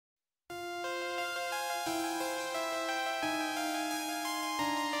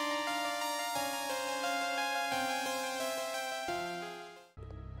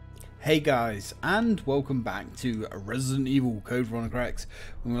Hey guys, and welcome back to Resident Evil Code Veronica X.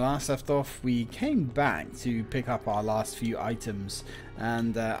 When we last left off, we came back to pick up our last few items,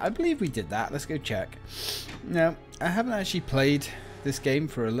 and I believe we did that. Let's go check. Now, I haven't actually played this game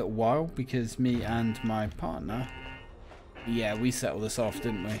for a little while because me and my partner, we settled this off,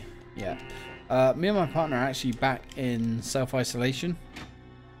 didn't we? Yeah. Me and my partner are actually back in self-isolation,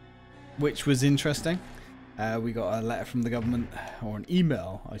 which was interesting. We got a letter from the government, or an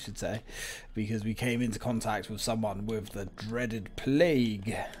email I should say, because we came into contact with someone with the dreaded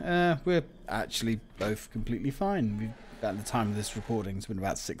plague. We're actually both completely fine. At the time of this recording, it's been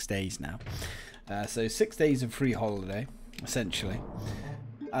about 6 days now. So 6 days of free holiday, essentially.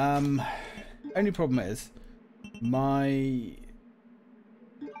 Only problem is, my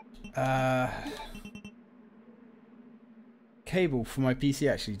cable for my PC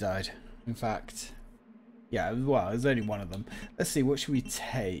actually died. In fact, yeah, well, there's only one of them. Let's see, what should we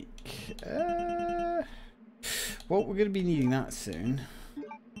take? Well, we're going to be needing that soon.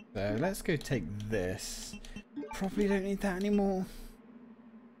 So let's go take this. Probably don't need that anymore.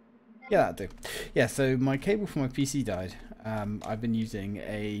 Yeah, that'll do. Yeah, so my cable for my PC died. I've been using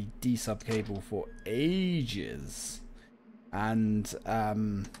a D-sub cable for ages. And,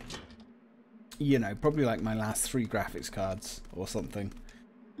 you know, probably like my last 3 graphics cards or something.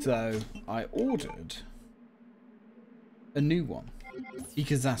 So I ordered a new one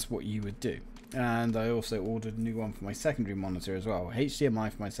because that's what you would do, and I also ordered a new one for my secondary monitor as well,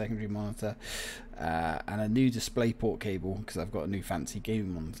 HDMI for my secondary monitor, and a new DisplayPort cable because I've got a new fancy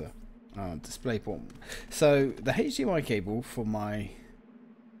gaming monitor. DisplayPort. So the HDMI cable for my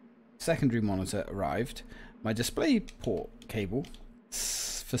secondary monitor arrived. My DisplayPort cable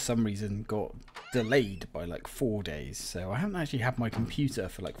for some reason got delayed by like 4 days, so I haven't actually had my computer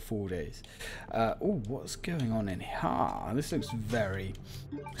for like 4 days. Oh, what's going on in here? This looks very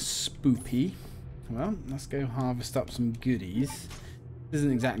spoopy. Well, let's go harvest up some goodies. This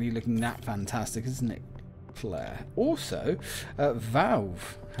isn't exactly looking that fantastic, isn't it, Claire? Also,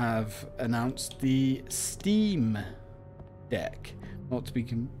 Valve have announced the Steam Deck, not to be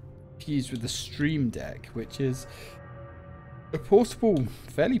confused with the Stream Deck, which is a portable,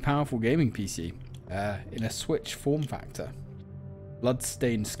 fairly powerful gaming PC in a Switch form factor.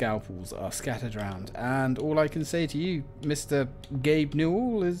 Blood-stained scalpels are scattered around, and all I can say to you, Mr. Gabe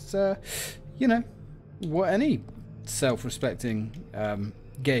Newell, is, you know, what any self-respecting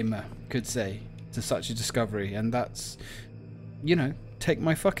gamer could say to such a discovery, and that's, you know, take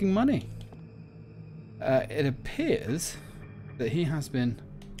my fucking money. It appears that he has been,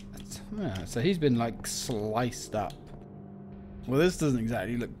 so he's been like sliced up. Well, this doesn't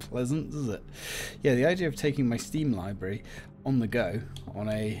exactly look pleasant, does it? Yeah, the idea of taking my Steam library on the go on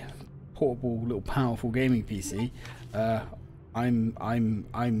a portable, little, powerful gaming PC, I'm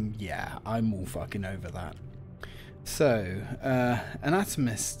all fucking over that. So,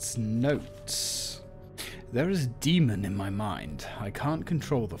 Anatomist's notes. There is a demon in my mind. I can't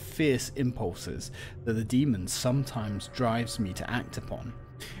control the fierce impulses that the demon sometimes drives me to act upon.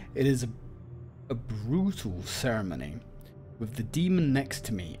 It is a brutal ceremony. With the demon next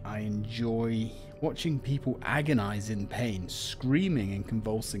to me, I enjoy watching people agonize in pain, screaming and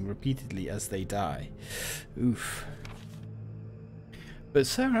convulsing repeatedly as they die. Oof. But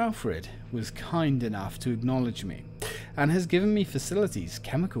Sir Alfred was kind enough to acknowledge me, and has given me facilities,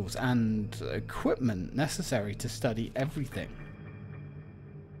 chemicals, and equipment necessary to study everything.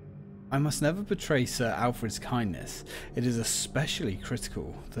 I must never betray Sir Alfred's kindness. It is especially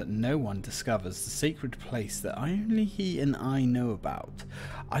critical that no one discovers the sacred place that only he and I know about.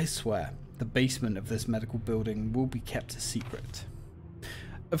 I swear, the basement of this medical building will be kept a secret.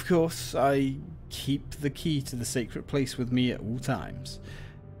 Of course, I keep the key to the sacred place with me at all times.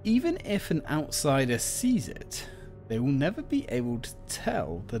 Even if an outsider sees it, they will never be able to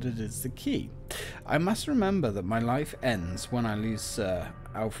tell that it is the key. I must remember that my life ends when I lose Sir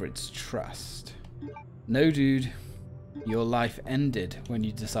Alfred's trust. No, dude, your life ended when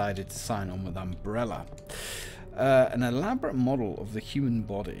you decided to sign on with Umbrella. An elaborate model of the human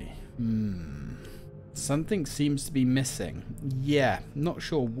body. Something seems to be missing. Yeah, not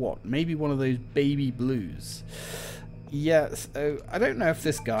sure what. Maybe one of those baby blues. Yeah, so I don't know if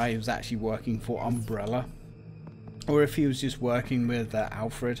this guy was actually working for Umbrella, or if he was just working with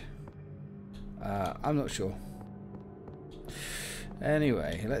Alfred. I'm not sure.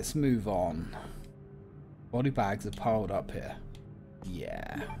 Anyway, let's move on. Body bags are piled up here.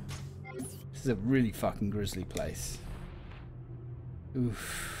 Yeah. This is a really fucking grisly place.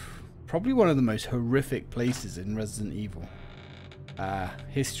 Oof. Probably one of the most horrific places in Resident Evil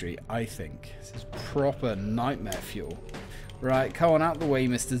history, I think. This is proper nightmare fuel. Right, come on out the way,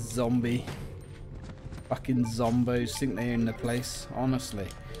 Mr. Zombie. Fucking zombos think they're in the place. Honestly.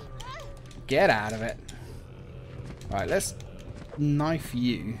 Get out of it. Right, let's knife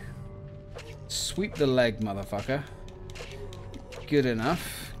you. Sweep the leg, motherfucker. Good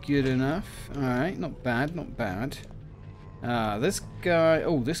enough. Good enough. Alright, not bad, not bad. This guy...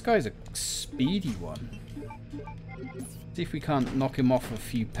 Oh, this guy's a speedy one. See if we can't knock him off a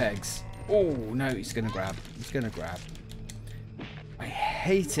few pegs. Oh, no, he's going to grab. He's going to grab. I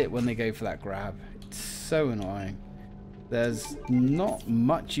hate it when they go for that grab. It's so annoying. There's not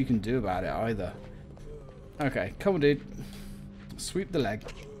much you can do about it either. Okay, come on, dude. Sweep the leg.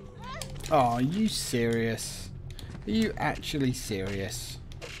 Oh, are you serious? Are you actually serious?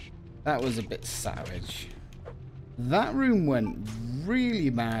 That was a bit savage. That room went really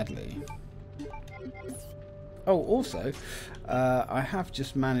badly. Oh, also, I have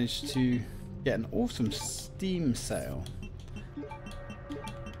just managed to get an awesome Steam sale,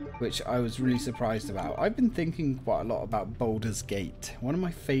 which I was really surprised about. I've been thinking quite a lot about Baldur's Gate, one of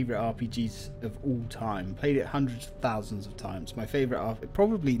my favourite RPGs of all time. Played it hundreds of thousands of times. My favourite RPG,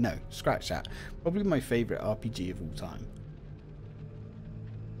 probably, no, scratch that. Probably my favourite RPG of all time.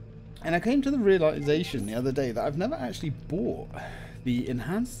 And I came to the realisation the other day that I've never actually bought the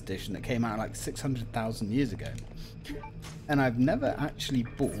Enhanced Edition that came out like 600,000 years ago. And I've never actually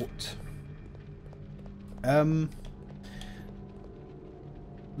bought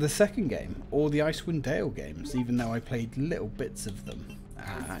the second game, or the Icewind Dale games, even though I played little bits of them.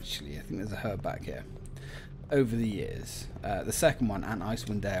 Actually, I think there's a herb back here. Over the years, the second one and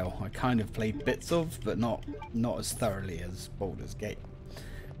Icewind Dale, I kind of played bits of, but not as thoroughly as Baldur's Gate.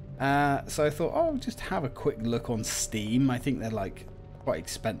 So I thought, oh, just have a quick look on Steam. I think they're like quite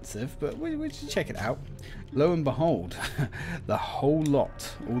expensive, but we should check it out. Lo and behold, the whole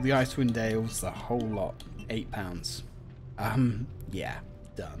lot, all the Icewind Dales, the whole lot, £8. Yeah.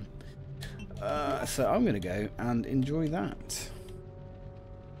 Done. So I'm going to go and enjoy that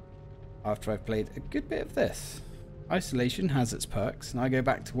after I've played a good bit of this. Isolation has its perks, and I go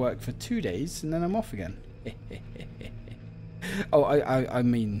back to work for 2 days and then I'm off again. Oh, I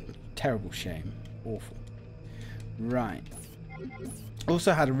mean, terrible shame. Awful. Right.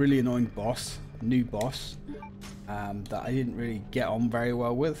 Also had a really annoying boss, new boss, that I didn't really get on very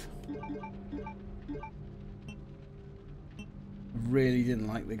well with. Really didn't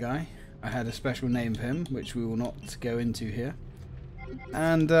like the guy. I had a special name for him, which we will not go into here.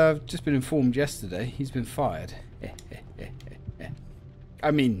 And I've just been informed yesterday he's been fired.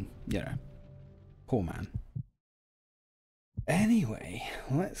 I mean, you know, poor man. Anyway,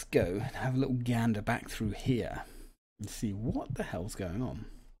 let's go and have a little gander back through here and see what the hell's going on.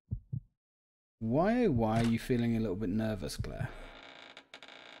 Why, oh why are you feeling a little bit nervous, Claire?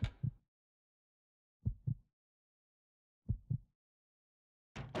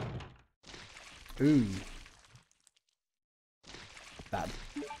 Ooh. That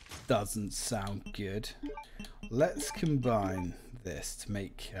doesn't sound good. Let's combine this to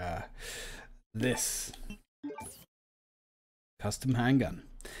make this custom handgun.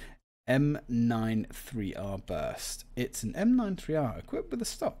 M93R burst. It's an M93R equipped with a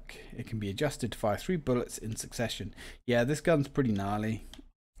stock. It can be adjusted to fire 3 bullets in succession. Yeah, this gun's pretty gnarly.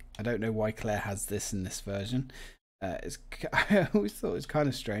 I don't know why Claire has this in this version. I always thought it was kind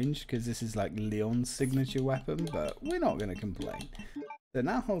of strange because this is like Leon's signature weapon, but we're not going to complain. So it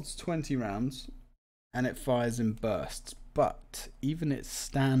now holds 20 rounds and it fires in bursts, but even its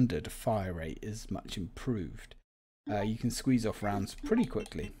standard fire rate is much improved. You can squeeze off rounds pretty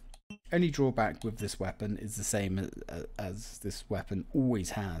quickly. Only drawback with this weapon is the same as this weapon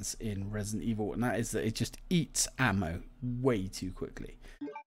always has in Resident Evil, and that is that it just eats ammo way too quickly.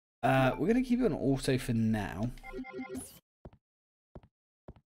 We're going to keep it on auto for now.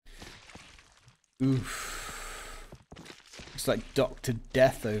 Oof. Looks like Dr.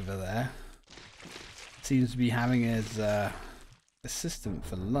 Death over there seems to be having his assistant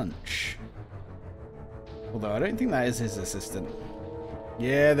for lunch. Although I don't think that is his assistant.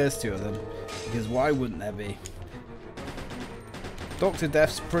 Yeah, there's 2 of them. Because why wouldn't there be? Dr.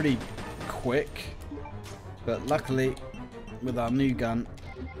 Death's pretty quick, but luckily with our new gun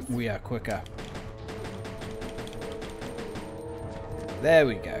we are quicker. There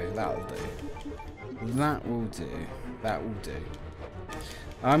we go, that'll do. That will do. That will do.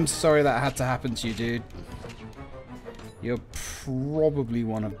 I'm sorry that had to happen to you, dude. You're probably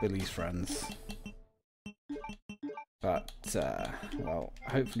one of Billy's friends. But, well,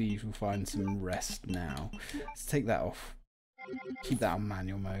 hopefully you can find some rest now. Let's take that off. Keep that on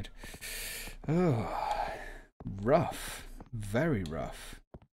manual mode. Oh, rough. Very rough.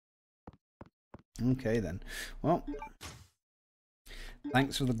 Okay then. Well,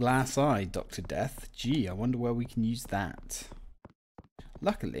 Thanks for the glass eye, Dr. Death. Gee, I wonder where we can use that.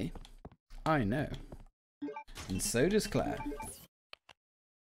 Luckily, I know. And so does Claire.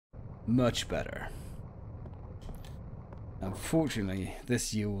 Much better. Unfortunately,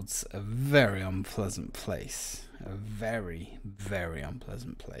 this yields a very unpleasant place. A very, very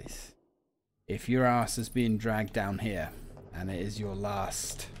unpleasant place. If your ass is being dragged down here, and it is your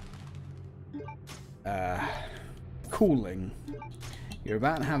last calling, you're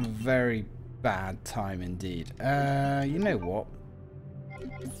about to have a very bad time indeed. You know what?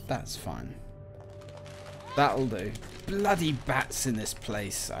 That's fine. That'll do. Bloody bats in this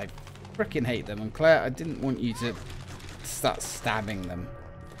place. I freaking hate them. And Claire, I didn't want you to start stabbing them.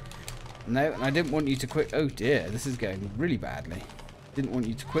 No, and I didn't want you to quick... Oh dear, this is going really badly. Didn't want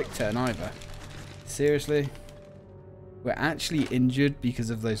you to quick turn either. Seriously? We're actually injured because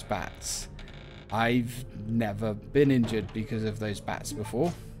of those bats. I've never been injured because of those bats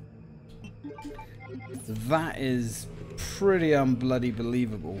before. That is pretty unbloody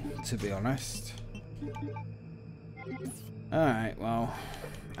believable, to be honest. Alright, well,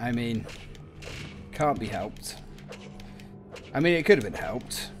 I mean, can't be helped. I mean, it could have been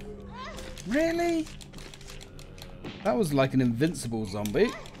helped. Really? That was like an invincible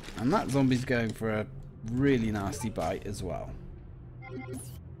zombie. And that zombie's going for a really nasty bite as well.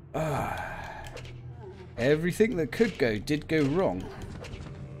 Everything that could go did go wrong.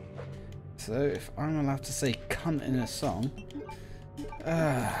 So if I'm allowed to say cunt in a song.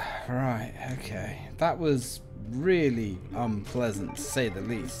 Right, okay. That was really unpleasant to say the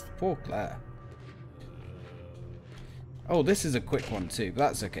least. Poor Claire. Oh, this is a quick one too, but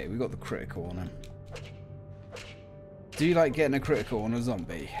that's okay. We got the critical on him. Do you like getting a critical on a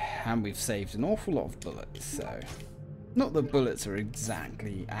zombie? And we've saved an awful lot of bullets, so... Not that bullets are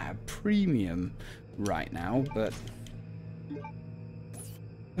exactly at a premium right now, but...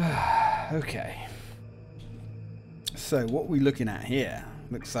 Okay. So, what we're looking at here,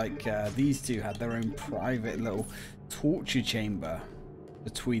 looks like these two had their own private little torture chamber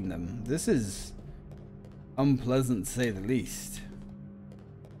between them. This is unpleasant to say the least.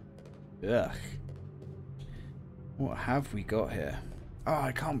 Ugh. What have we got here? Oh,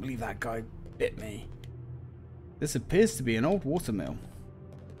 I can't believe that guy bit me. This appears to be an old watermill.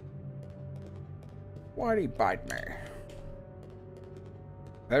 Why'd he bite me?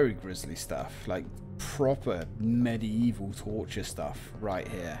 Very grisly stuff. Like proper medieval torture stuff right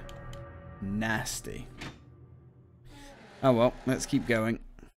here. Nasty. Oh well, let's keep going.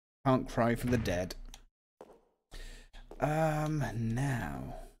 Can't cry for the dead.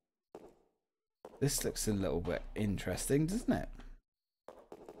 Now... This looks a little bit interesting, doesn't it?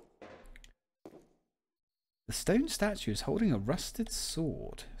 The stone statue is holding a rusted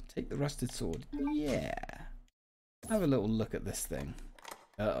sword. Take the rusted sword. Yeah. Have a little look at this thing.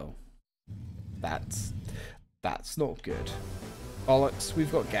 Uh-oh. That's not good. Bollocks,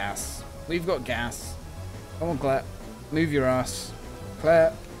 we've got gas. We've got gas. Come on, Claire. Move your ass.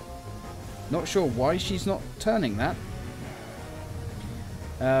 Claire. Not sure why she's not turning that.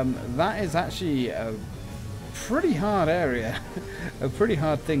 That is actually a pretty hard area. A pretty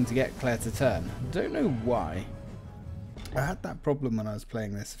hard thing to get Claire to turn. Don't know why. I had that problem when I was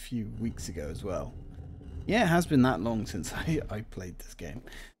playing this a few weeks ago as well. Yeah, it has been that long since I played this game.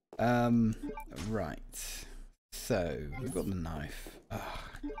 Right. So, we've got the knife. Oh,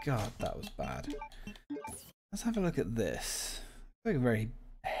 God, that was bad. Let's have a look at this. It's like a very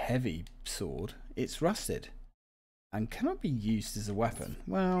heavy sword. It's rusted. And cannot be used as a weapon.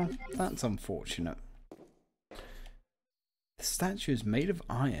 Well, that's unfortunate. The statue is made of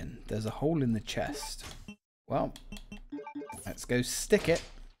iron. There's a hole in the chest. Well, let's go stick it.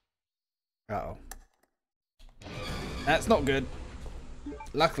 Uh-oh. That's not good.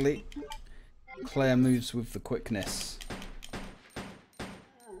 Luckily, Claire moves with the quickness.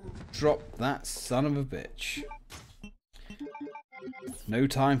 Drop that son of a bitch. No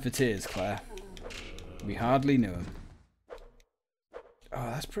time for tears, Claire. We hardly knew him. Oh,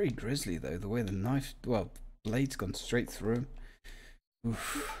 that's pretty grisly though, the way the knife, well, blade's gone straight through him.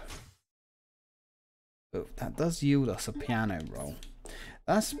 Oof. But that does yield us a piano roll.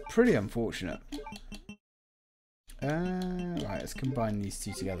 That's pretty unfortunate. Right, let's combine these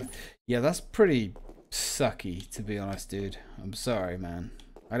two together. Yeah, that's pretty sucky, to be honest, dude. I'm sorry, man.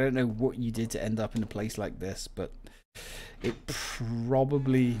 I don't know what you did to end up in a place like this, but it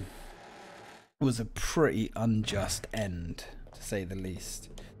probably was a pretty unjust end, to say the least.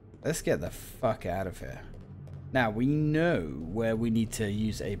 Let's get the fuck out of here. Now, we know where we need to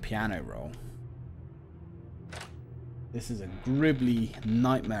use a piano roll. This is a gribbly,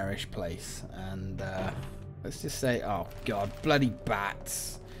 nightmarish place, and Let's just say, oh god, bloody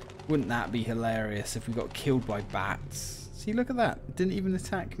bats. Wouldn't that be hilarious if we got killed by bats? See, look at that. It didn't even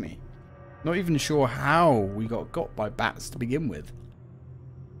attack me. Not even sure how we got by bats to begin with.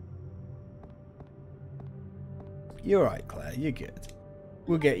 You're right, Claire. You're good.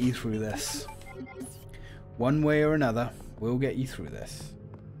 We'll get you through this. One way or another, we'll get you through this.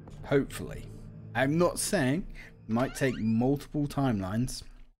 Hopefully. I'm not saying it might take multiple timelines.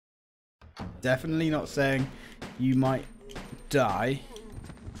 Definitely not saying you might die.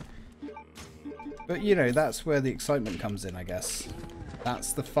 But, you know, that's where the excitement comes in, I guess.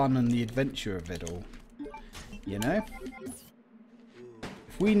 That's the fun and the adventure of it all. You know?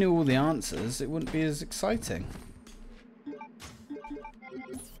 If we knew all the answers, it wouldn't be as exciting.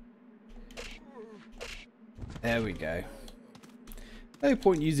 There we go. No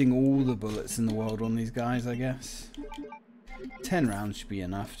point using all the bullets in the world on these guys, I guess. 10 rounds should be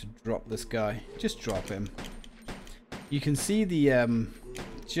enough to drop this guy. Just drop him. You can see the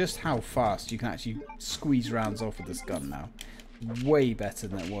just how fast you can actually squeeze rounds off with this gun now. Way better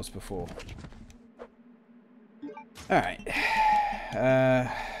than it was before. Alright.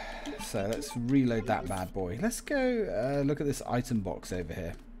 So let's reload that bad boy. Let's go look at this item box over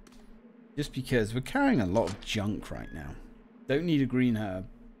here. Just because we're carrying a lot of junk right now. Don't need a green herb.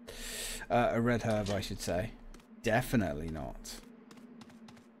 A red herb, I should say. Definitely not.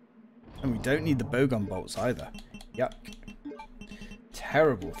 And we don't need the bowgun bolts either. Yuck.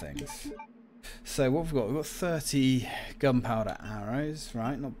 Terrible things. So what have we got? We've got 30 gunpowder arrows.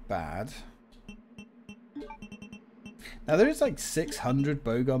 Right, not bad. Now there is like 600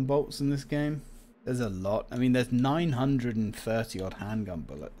 bowgun bolts in this game. There's a lot. I mean, there's 930 odd handgun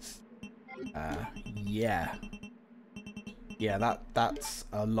bullets. Yeah. Yeah, that's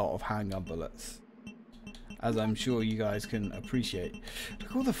a lot of handgun bullets. As I'm sure you guys can appreciate. Look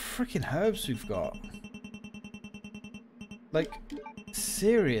at all the freaking herbs we've got. Like,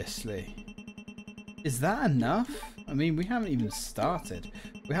 seriously. Is that enough? I mean, we haven't even started.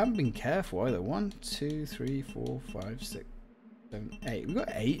 We haven't been careful either. 1, 2, 3, 4, 5, 6, 7, 8. We've got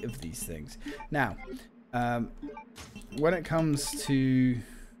 8 of these things. Now, when it comes to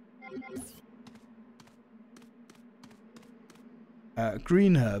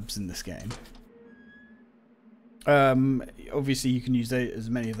green herbs in this game, obviously you can use as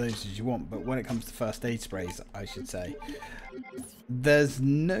many of those as you want, but when it comes to first aid sprays, I should say, there's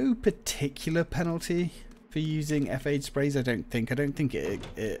no particular penalty for using F8 sprays. I don't think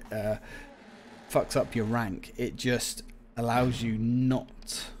it fucks up your rank. It just allows you not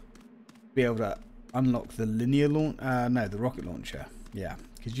to be able to unlock the linear launch, no, the rocket launcher. Yeah,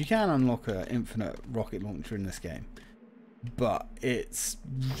 because you can unlock an infinite rocket launcher in this game, but it's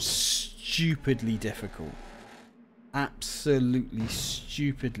stupidly difficult. Absolutely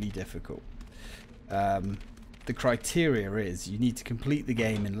stupidly difficult. The criteria is you need to complete the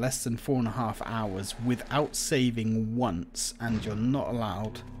game in less than 4.5 hours without saving once, and you're not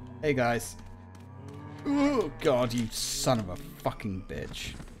allowed. Hey guys. Oh god, you son of a fucking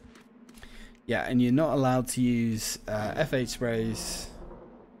bitch. Yeah, and you're not allowed to use F8 sprays,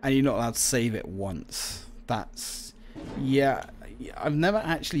 and you're not allowed to save it once. That's, yeah, I've never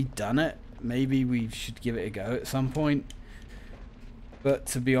actually done it. Maybe we should give it a go at some point. But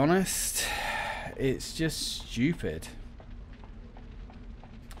to be honest, it's just stupid.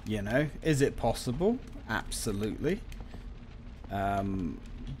 You know, is it possible? Absolutely.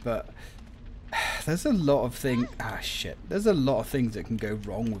 But there's a lot of things. Ah, shit. There's a lot of things that can go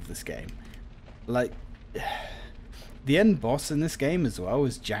wrong with this game. Like, the end boss in this game as well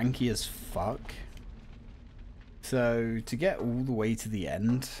is janky as fuck. So to get all the way to the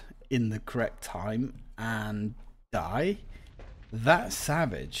end in the correct time and die, that's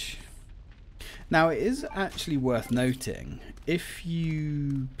savage. Now it is actually worth noting, if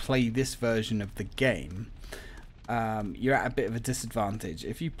you play this version of the game, you're at a bit of a disadvantage.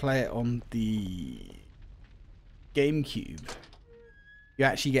 If you play it on the GameCube, you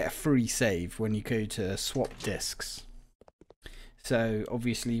actually get a free save when you go to swap discs. So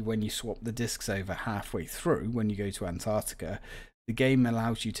obviously when you swap the discs over halfway through, when you go to Antarctica, the game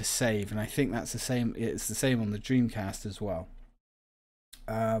allows you to save, and I think that's the same. It's the same on the Dreamcast as well.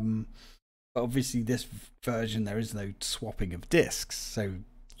 But obviously this version there is no swapping of discs, so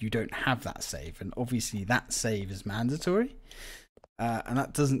you don't have that save, and obviously that save is mandatory, and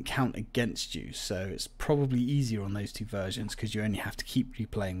that doesn't count against you. So it's probably easier on those two versions because you only have to keep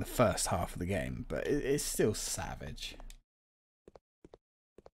replaying the first half of the game, but it's still savage.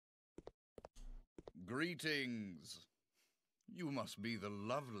 Greetings. You must be the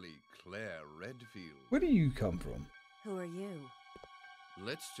lovely Claire Redfield. Where do you come from? Who are you?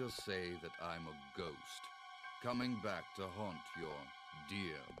 Let's just say that I'm a ghost. coming back to haunt your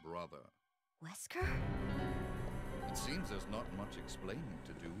dear brother. Wesker? It seems there's not much explaining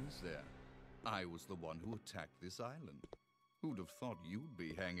to do, is there? I was the one who attacked this island. Who'd have thought you'd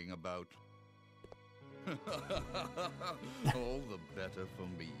be hanging about? All the better for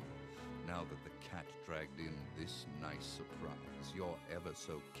me. Now that the cat dragged in this nice surprise, your ever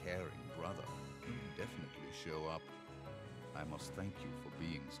so caring brother will definitely show up. I must thank you for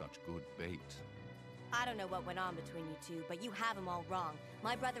being such good bait. I don't know what went on between you two, but you have him all wrong.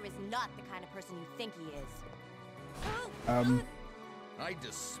 My brother is not the kind of person you think he is. I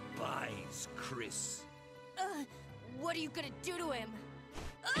despise Chris. What are you gonna do to him?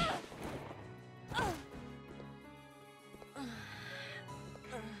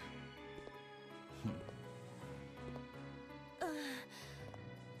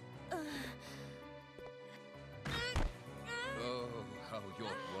 Oh, how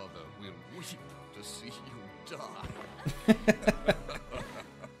your brother will weep to see you die.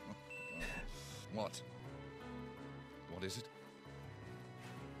 What? What is it?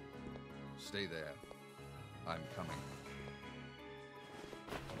 Stay there. I'm coming.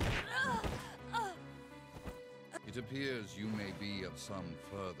 It appears you may be of some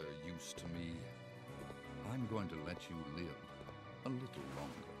further use to me. I'm going to let you live a little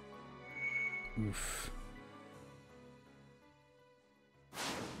longer. Oof.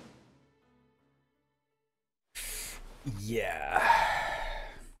 Yeah.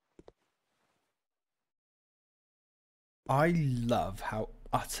 I love how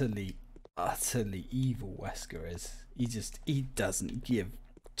utterly evil Wesker is. He doesn't give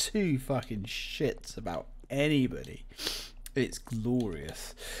two fucking shits about anybody. It's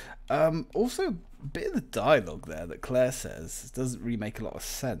glorious. Also, a bit of the dialogue there that Claire says doesn't really make a lot of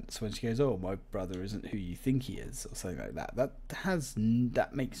sense when she goes, "Oh, my brother isn't who you think he is," or something like that.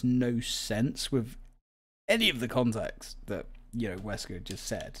 That makes no sense with any of the context that, you know, Wesker just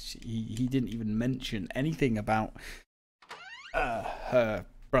said. He didn't even mention anything about her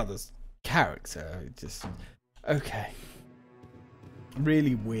brother's character. Just okay,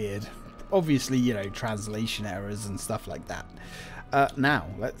 really weird. Obviously, you know, translation errors and stuff like that. Now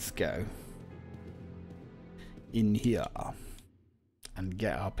let's go in here and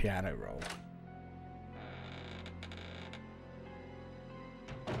get our piano roll.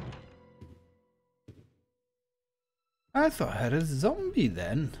 I thought I heard a zombie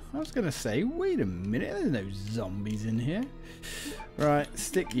then. I was going to say, wait a minute, there's no zombies in here. Right,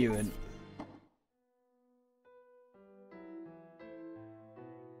 stick you in.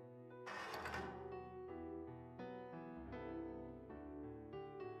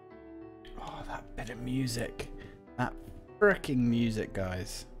 Oh, that bit of music. That fricking music,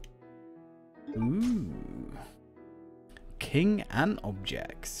 guys. Ooh. King and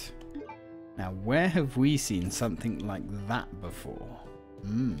objects. Now, where have we seen something like that before?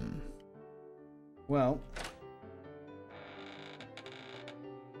 Well,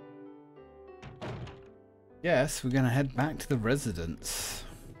 yes, we're going to head back to the residence.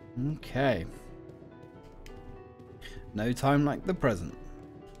 Okay. No time like the present.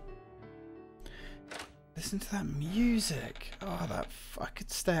 Listen to that music. Oh, I could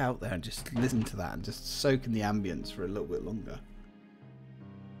stay out there and just listen to that and just soak in the ambience for a little bit longer.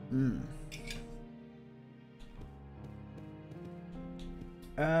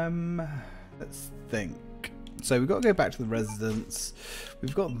 Let's think. So we've got to go back to the residence.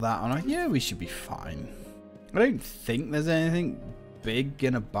 We've got that on. Yeah, we should be fine. I don't think there's anything big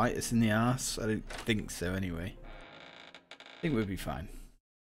gonna bite us in the ass. I don't think so anyway. I think we'll be fine.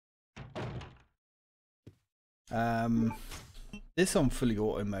 This on fully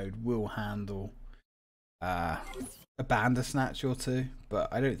auto mode will handle a Bandersnatch or two,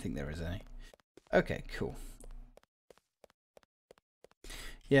 but I don't think there is any. Okay, cool.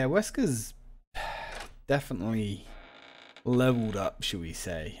 Yeah, Wesker's definitely leveled up, shall we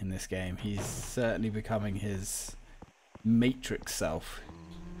say, in this game. He's certainly becoming his Matrix self.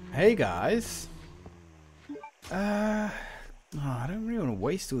 Hey guys. Oh, I don't really want to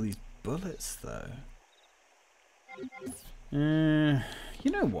waste all these bullets though. You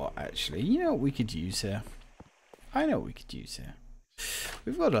know what, actually? You know what we could use here? I know what we could use here.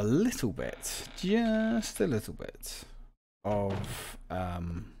 We've got a little bit, just a little bit of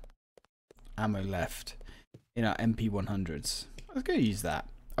ammo left in our MP100s. Let's go use that.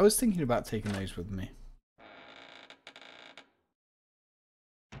 I was thinking about taking those with me.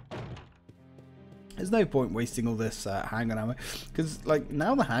 There's no point wasting all this handgun ammo, because like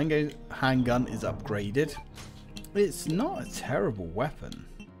now the handgun is upgraded. It's not a terrible weapon.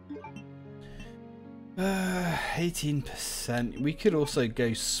 18%. We could also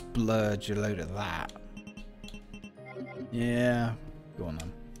go splurge a load of that. Yeah, go on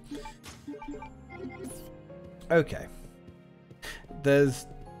then. Okay. There's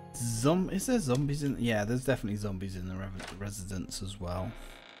is there zombies in? Yeah, there's definitely zombies in the residence as well.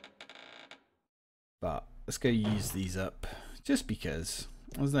 But let's go use these up, just because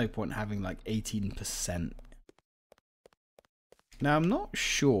there's no point having like 18%. Now I'm not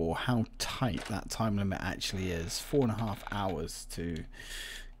sure how tight that time limit actually is. 4.5 hours to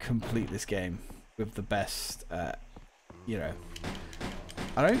complete this game with the best, you know.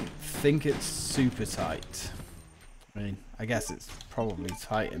 I don't think it's super tight. I mean, I guess it's probably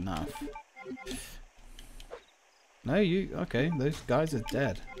tight enough. No, okay, those guys are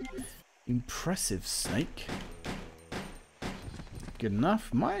dead. Impressive, Snake. Good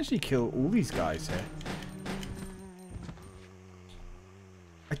enough. Might actually kill all these guys here.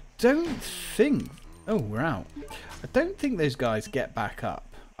 I don't think... Oh, we're out. I don't think those guys get back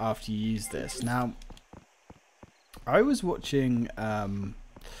up after you use this. Now, I was watching...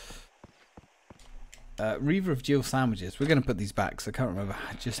 Reaver of Jill sandwiches. We're going to put these back because I can't remember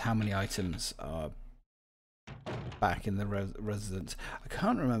just how many items are back in the residence. I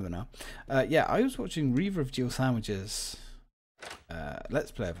can't remember now. Yeah, I was watching Reaver of Jill sandwiches. Let's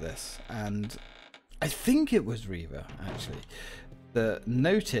play of this, and I think it was Reaver actually that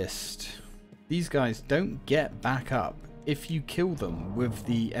noticed these guys don't get back up if you kill them with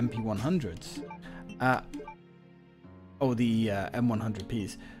the MP100s, or the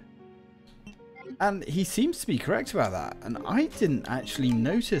M100Ps. And he seems to be correct about that, and I didn't actually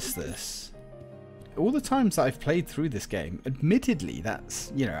notice this. All the times that I've played through this game, admittedly,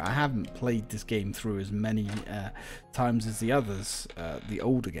 that's, you know, I haven't played this game through as many times as the others, the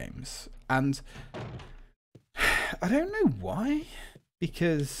older games. And I don't know why,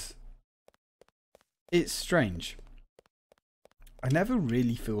 because it's strange. I never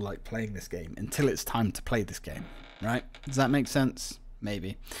really feel like playing this game until it's time to play this game, right? Does that make sense?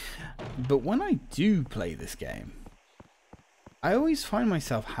 Maybe. But when I do play this game, I always find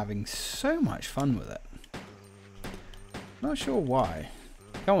myself having so much fun with it. Not sure why.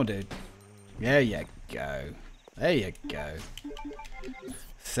 Come on, dude. There you go. There you go.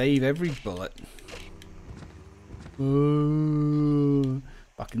 Save every bullet. Ooh,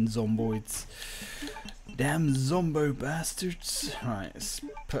 fucking zomboids. Damn zombo bastards. Right, let's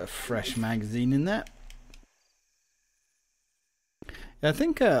put a fresh magazine in there. I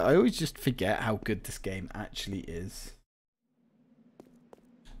think I always just forget how good this game actually is.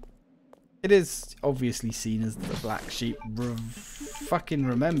 It is obviously seen as the black sheep. Fucking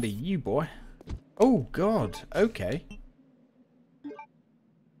remember you, boy. Oh god, okay.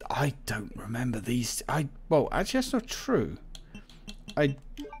 I don't remember these. Well, actually that's not true. I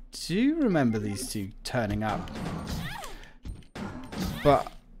do remember these two turning up,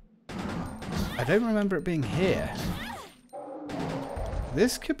 but I don't remember it being here.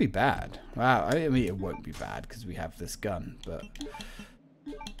 This could be bad. Wow, I mean it won't be bad because we have this gun, but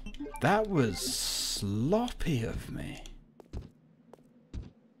that was sloppy of me.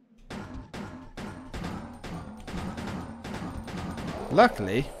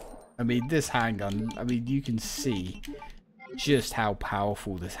 Luckily, I mean this handgun, I mean you can see just how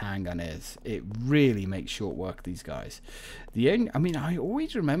powerful this handgun is. It really makes short work of these guys. I mean I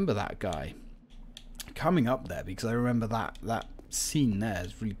always remember that guy coming up there because I remember that scene there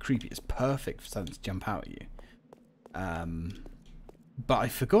is really creepy. It's perfect for something to jump out at you. But I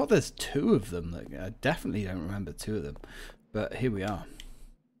forgot there's two of them. I definitely don't remember two of them. But here we are.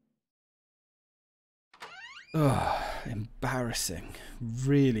 Ugh, embarrassing.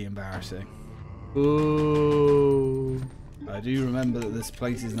 Really embarrassing. Ooh. I do remember that this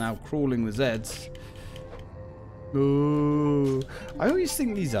place is now crawling with Zeds. Ooh. I always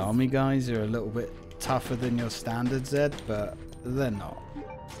think these army guys are a little bit tougher than your standard Zed, but they're not.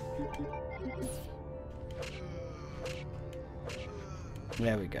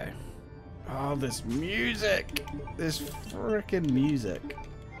 There we go. Oh, this music! This frickin' music.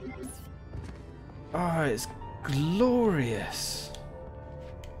 Oh, it's glorious.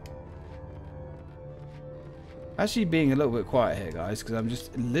 Actually being a little bit quiet here, guys, because I'm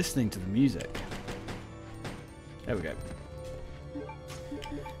just listening to the music. There we go.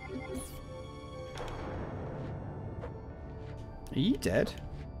 Are you dead?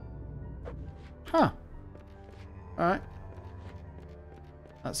 Huh. Alright.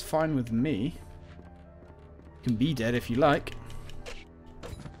 That's fine with me. You can be dead if you like.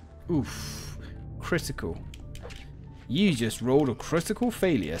 Oof. Critical. You just rolled a critical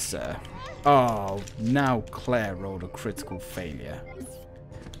failure, sir. Oh, now Claire rolled a critical failure.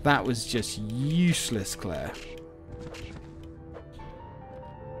 That was just useless, Claire.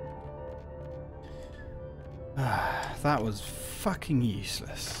 that was fucking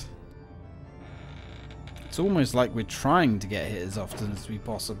useless. It's almost like we're trying to get hit as often as we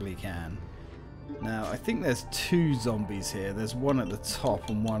possibly can. Now, I think there's 2 zombies here. There's one at the top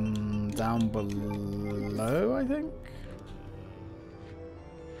and one down below, I think.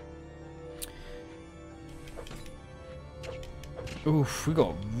 Oof, we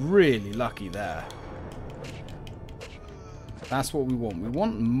got really lucky there. That's what we want. We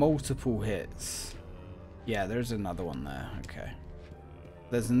want multiple hits. Yeah, there's another one there. Okay.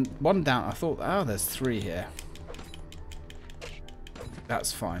 There's one down. I thought, oh, there's 3 here.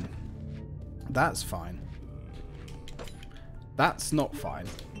 That's fine. That's fine. That's not fine.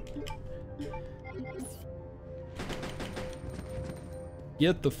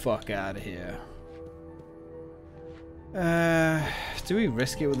 Get the fuck out of here. Do we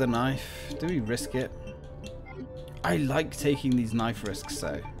risk it with a knife? Do we risk it? I like taking these knife risks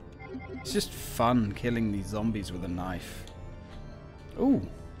though. It's just fun killing these zombies with a knife. Ooh.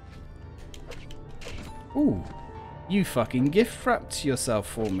 Ooh. You fucking gift wrapped yourself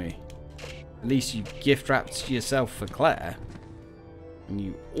for me. At least you gift wrapped yourself for Claire. And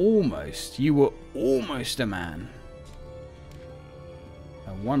you were almost a man.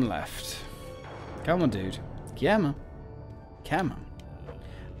 And 1 left. Come on, dude. Come on. Come on.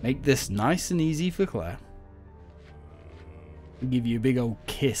 Make this nice and easy for Claire. I'll give you a big old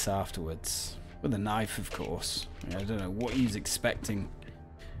kiss afterwards. With a knife, of course. I don't know what he's expecting.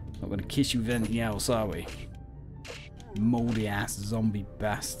 Not going to kiss you with anything else, are we? Moldy ass zombie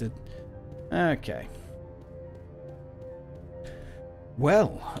bastard. Okay.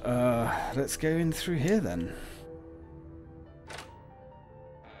 Well, let's go in through here then.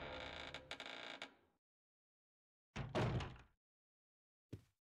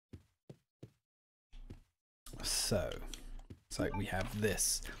 So, it's like we have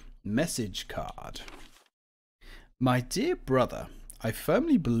this message card. My dear brother, I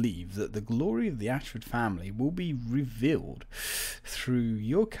firmly believe that the glory of the Ashford family will be revealed through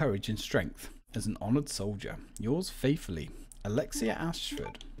your courage and strength as an honoured soldier. Yours faithfully, Alexia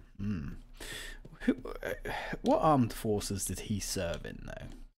Ashford. What armed forces did he serve in,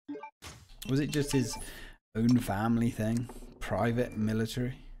 though? Was it just his own family thing? Private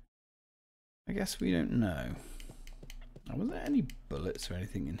military? I guess we don't know. Was there any bullets or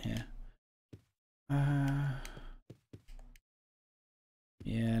anything in here?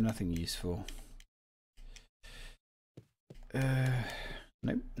 Yeah, nothing useful.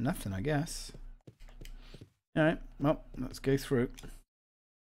 Nope, nothing, I guess. Alright, well, let's go through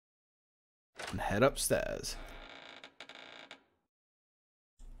and head upstairs.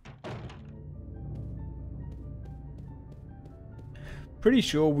 Pretty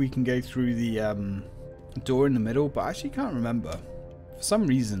sure we can go through the door in the middle, but I actually can't remember. For some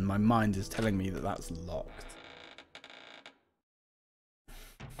reason, my mind is telling me that that's locked.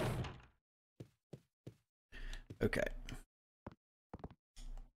 Okay.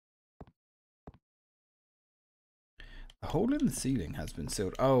 The hole in the ceiling has been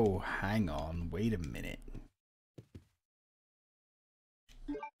sealed. Oh, hang on. Wait a minute.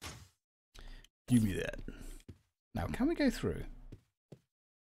 Give me that. Now, can we go through?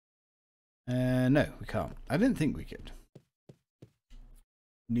 No, we can't. I didn't think we could.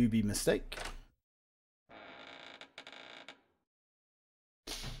 Newbie mistake.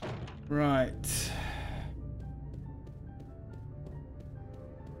 Right.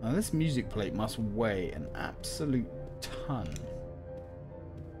 Now this music plate must weigh an absolute ton.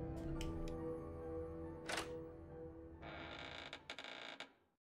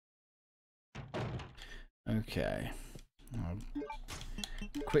 Okay.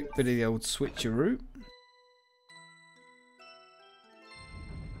 Quick bit of the old switcheroo.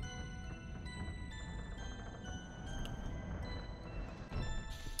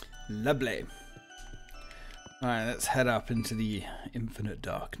 Lovely. Alright, let's head up into the infinite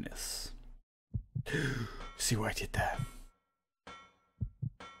darkness. See what I did there?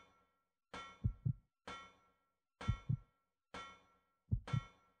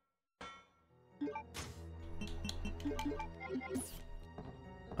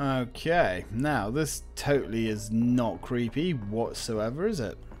 Okay, now this totally is not creepy whatsoever, is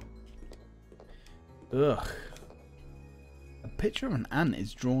it? Ugh. A picture of an ant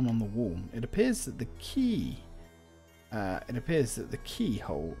is drawn on the wall. It appears that the key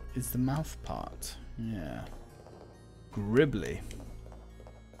keyhole is the mouth part. Yeah. Gribbly.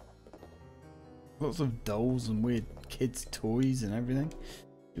 Lots of dolls and weird kids' toys and everything.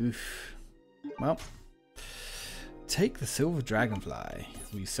 Oof. Well, take the silver dragonfly.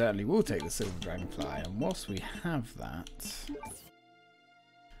 We certainly will take the silver dragonfly. And whilst we have that,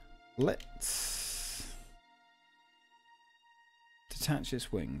 let's detach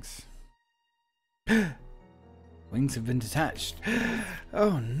its wings. Wings have been detached.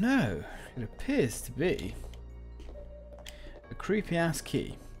 Oh no. It appears to be a creepy ass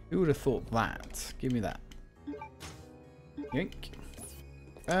key. Who would have thought that? Give me that. Yoink.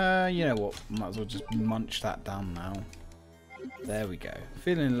 You know what? Might as well just munch that down now. There we go.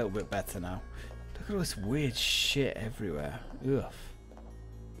 Feeling a little bit better now. Look at all this weird shit everywhere. Ugh.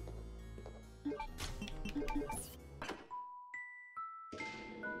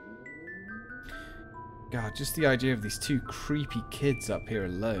 God, just the idea of these two creepy kids up here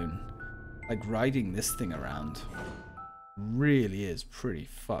alone, like riding this thing around, really is pretty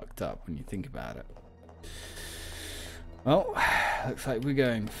fucked up when you think about it. Well, looks like we're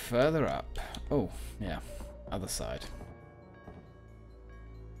going further up. Oh, yeah, other side.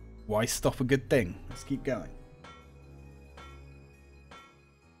 Why stop a good thing? Let's keep going.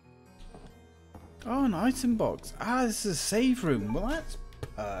 Oh, an item box. Ah, this is a save room. Well, that's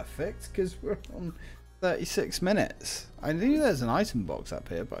perfect, because we're on 36 minutes. I knew there's an item box up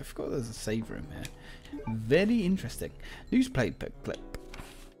here, but I forgot there's a save room here. Very interesting. Newsplate clip.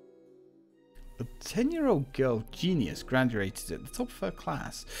 A 10-year-old girl genius graduated at the top of her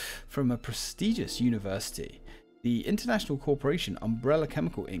class from a prestigious university. The international corporation Umbrella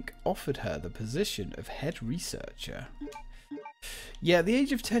Chemical Inc. offered her the position of head researcher. Yeah, at the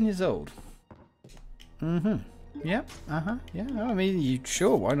age of 10 years old. Yep. Yeah. I mean, you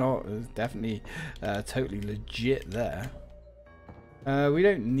sure? Why not? It's definitely totally legit there. We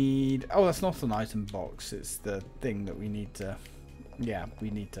don't need. Oh, that's not an item box. It's the thing that we need to. Yeah, we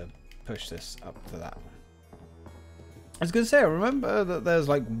need to push this up to that. I was gonna say, I remember that there's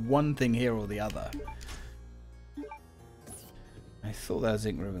like one thing here or the other. I thought there was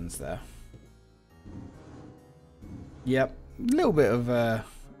ink ribbons there. Yep, a little bit of a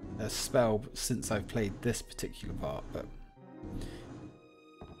spell since I've played this particular part, but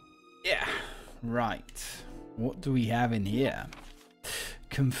yeah, right. What do we have in here?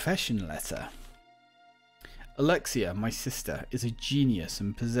 Confession letter. Alexia, my sister, is a genius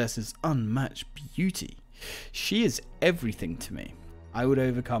and possesses unmatched beauty. She is everything to me. I would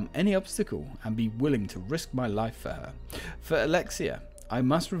overcome any obstacle and be willing to risk my life for her. For Alexia, I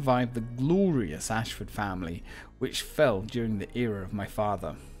must revive the glorious Ashford family, which fell during the era of my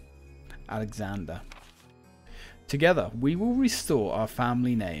father, Alexander. Together, we will restore our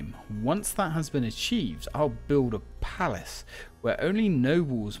family name. Once that has been achieved, I'll build a palace where only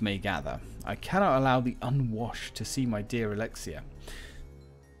nobles may gather. I cannot allow the unwashed to see my dear Alexia,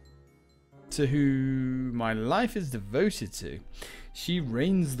 to whom my life is devoted to. She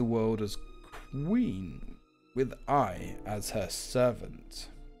reigns the world as queen, with I as her servant.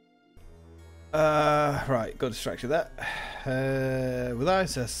 Right, got distracted there. With I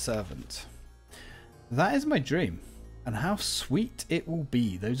as her servant. That is my dream, and how sweet it will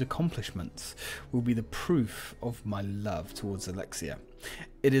be. Those accomplishments will be the proof of my love towards Alexia.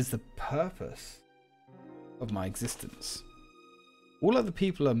 It is the purpose of my existence. All other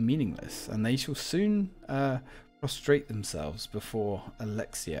people are meaningless, and they shall soon prostrate themselves before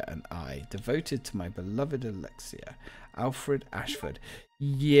Alexia and I, devoted to my beloved Alexia. Alfred Ashford.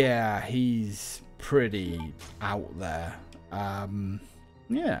 Yeah, he's pretty out there.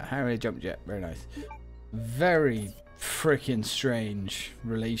 Yeah, Harrier jump jet, very nice. Very freaking strange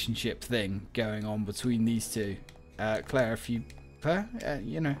relationship thing going on between these two. Claire, if you,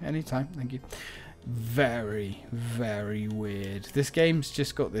 you know, anytime, thank you. Very, very weird. This game's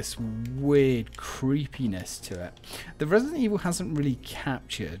just got this weird creepiness to it. The Resident Evil hasn't really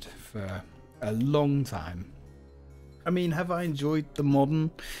captured for a long time. I mean, have I enjoyed the modern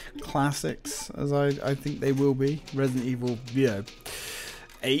classics as I think they will be? Resident Evil, you know,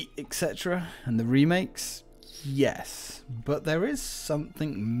 8, etc. and the remakes? Yes. But there is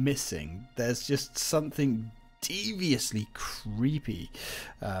something missing. There's just something deviously creepy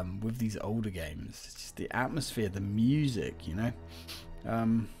with these older games. It's just the atmosphere, the music, you know.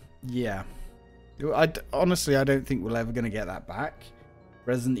 Yeah. Honestly, I don't think we're ever going to get that back.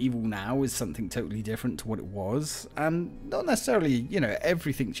 Resident Evil now is something totally different to what it was, and not necessarily, you know,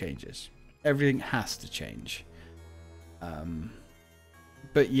 everything changes. Everything has to change.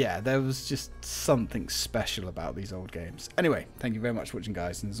 But yeah, there was just something special about these old games. Anyway, thank you very much for watching,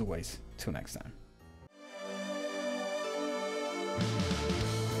 guys, and as always, till next time.